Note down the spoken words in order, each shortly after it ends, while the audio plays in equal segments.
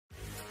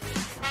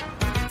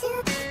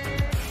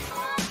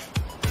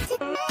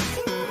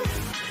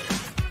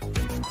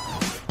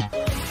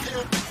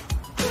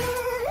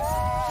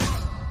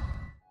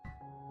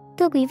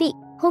quý vị,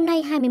 hôm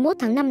nay 21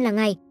 tháng 5 là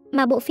ngày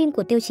mà bộ phim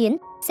của Tiêu Chiến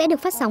sẽ được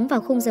phát sóng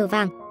vào khung giờ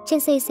vàng trên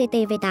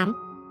CCTV8.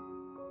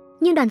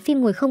 Nhưng đoàn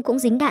phim Ngồi Không cũng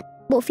dính đạn,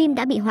 bộ phim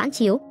đã bị hoãn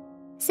chiếu.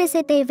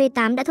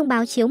 CCTV8 đã thông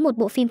báo chiếu một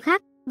bộ phim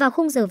khác vào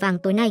khung giờ vàng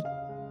tối nay.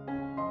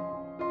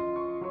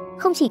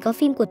 Không chỉ có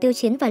phim của Tiêu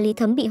Chiến và Lý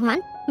Thấm bị hoãn,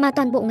 mà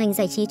toàn bộ ngành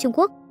giải trí Trung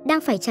Quốc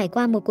đang phải trải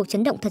qua một cuộc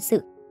chấn động thật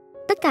sự.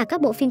 Tất cả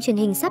các bộ phim truyền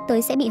hình sắp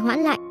tới sẽ bị hoãn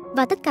lại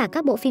và tất cả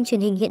các bộ phim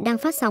truyền hình hiện đang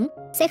phát sóng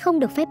sẽ không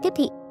được phép tiếp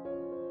thị.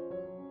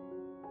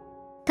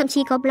 Thậm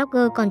chí có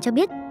blogger còn cho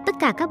biết tất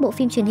cả các bộ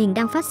phim truyền hình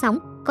đang phát sóng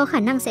có khả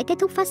năng sẽ kết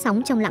thúc phát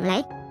sóng trong lặng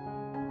lẽ.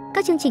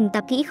 Các chương trình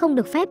tạp kỹ không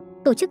được phép,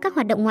 tổ chức các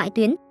hoạt động ngoại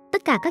tuyến,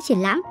 tất cả các triển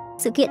lãm,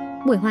 sự kiện,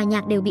 buổi hòa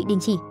nhạc đều bị đình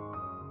chỉ.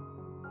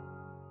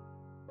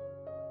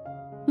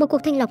 Một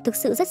cuộc thanh lọc thực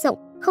sự rất rộng,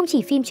 không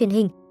chỉ phim truyền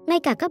hình, ngay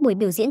cả các buổi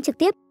biểu diễn trực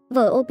tiếp,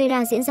 vở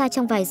opera diễn ra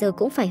trong vài giờ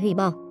cũng phải hủy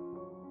bỏ.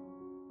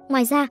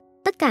 Ngoài ra,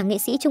 tất cả nghệ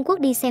sĩ Trung Quốc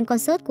đi xem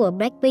concert của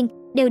Blackpink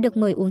đều được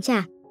mời uống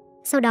trà.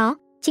 Sau đó,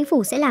 chính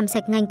phủ sẽ làm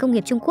sạch ngành công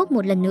nghiệp Trung Quốc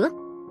một lần nữa.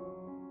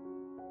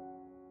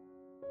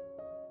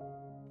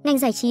 Ngành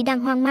giải trí đang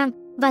hoang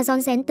mang và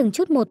rón rén từng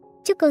chút một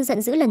trước cơn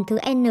giận dữ lần thứ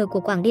N của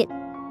Quảng Điện.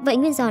 Vậy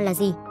nguyên do là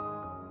gì?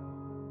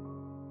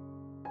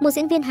 Một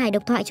diễn viên hài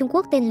độc thoại Trung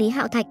Quốc tên Li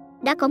Hạo Thạch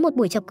đã có một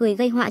buổi chọc cười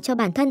gây họa cho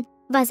bản thân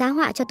và giá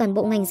họa cho toàn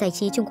bộ ngành giải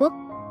trí Trung Quốc.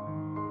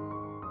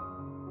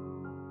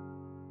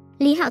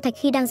 Li Hạo Thạch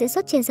khi đang diễn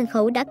xuất trên sân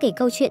khấu đã kể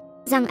câu chuyện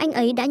rằng anh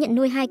ấy đã nhận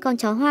nuôi 2 con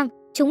chó hoang,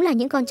 chúng là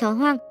những con chó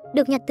hoang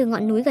được nhặt từ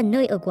ngọn núi gần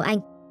nơi ở của anh.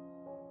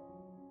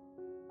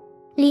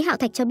 Li Hạo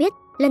Thạch cho biết,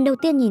 lần đầu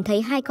tiên nhìn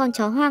thấy 2 con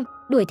chó hoang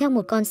đuổi theo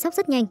một con sóc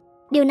rất nhanh,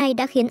 điều này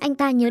đã khiến anh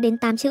ta nhớ đến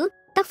 8 chữ: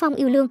 tác phong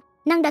yêu lương,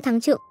 năng đã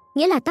thắng trượng,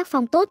 nghĩa là tác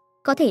phong tốt,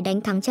 có thể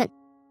đánh thắng trận.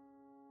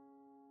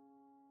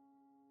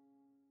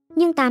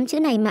 Nhưng 8 chữ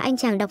này mà anh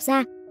chàng đọc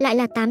ra lại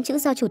là 8 chữ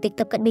do Chủ tịch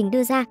Tập Cận Bình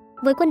đưa ra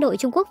với quân đội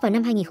Trung Quốc vào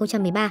năm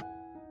 2013.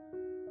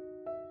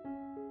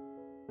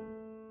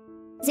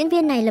 Diễn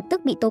viên này lập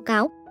tức bị tố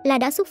cáo là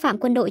đã xúc phạm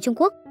quân đội Trung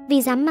Quốc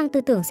vì dám mang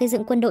tư tưởng xây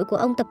dựng quân đội của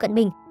ông Tập Cận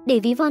Bình để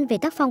ví von về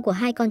tác phong của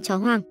 2 con chó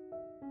hoang.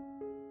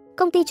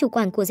 Công ty chủ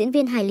quản của diễn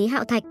viên hài Li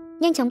Hạo Thạch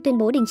nhanh chóng tuyên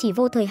bố đình chỉ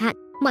vô thời hạn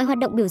mọi hoạt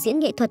động biểu diễn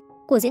nghệ thuật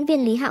của diễn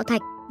viên Li Hạo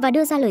Thạch và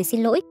đưa ra lời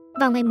xin lỗi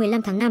vào ngày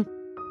 15 tháng 5.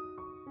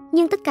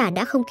 Nhưng tất cả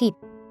đã không kịp.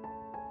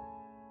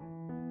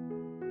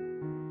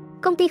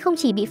 Công ty không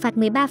chỉ bị phạt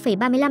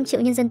 13,35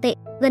 triệu nhân dân tệ,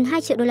 gần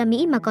 2 triệu đô la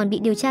Mỹ mà còn bị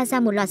điều tra ra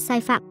một loạt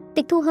sai phạm,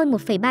 tịch thu hơn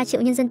 1,3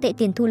 triệu nhân dân tệ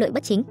tiền thu lợi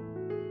bất chính.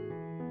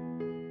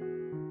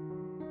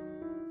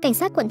 Cảnh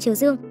sát quận Triều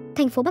Dương,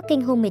 thành phố Bắc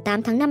Kinh hôm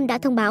 18 tháng 5 đã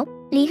thông báo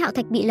Li Hạo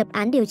Thạch bị lập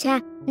án điều tra,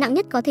 nặng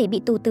nhất có thể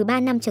bị tù từ 3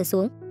 năm trở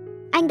xuống.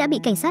 Anh đã bị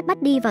cảnh sát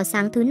bắt đi vào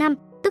sáng thứ Năm,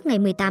 tức ngày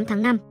 18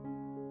 tháng 5.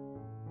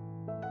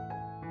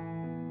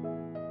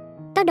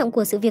 Tác động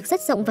của sự việc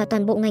rất rộng và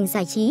toàn bộ ngành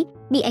giải trí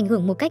bị ảnh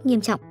hưởng một cách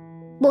nghiêm trọng.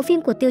 Bộ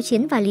phim của Tiêu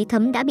Chiến và Lý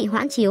Thấm đã bị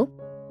hoãn chiếu.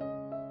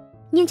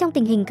 Nhưng trong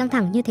tình hình căng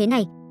thẳng như thế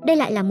này, đây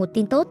lại là một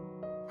tin tốt.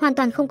 Hoàn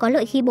toàn không có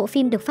lợi khi bộ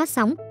phim được phát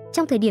sóng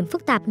trong thời điểm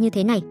phức tạp như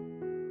thế này.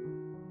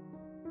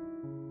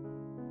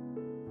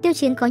 Tiêu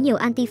Chiến có nhiều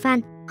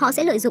anti-fan, họ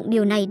sẽ lợi dụng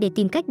điều này để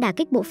tìm cách đả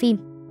kích bộ phim.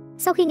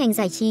 Sau khi ngành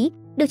giải trí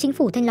được chính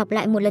phủ thanh lọc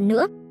lại một lần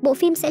nữa, bộ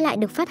phim sẽ lại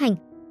được phát hành.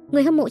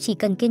 Người hâm mộ chỉ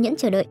cần kiên nhẫn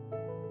chờ đợi.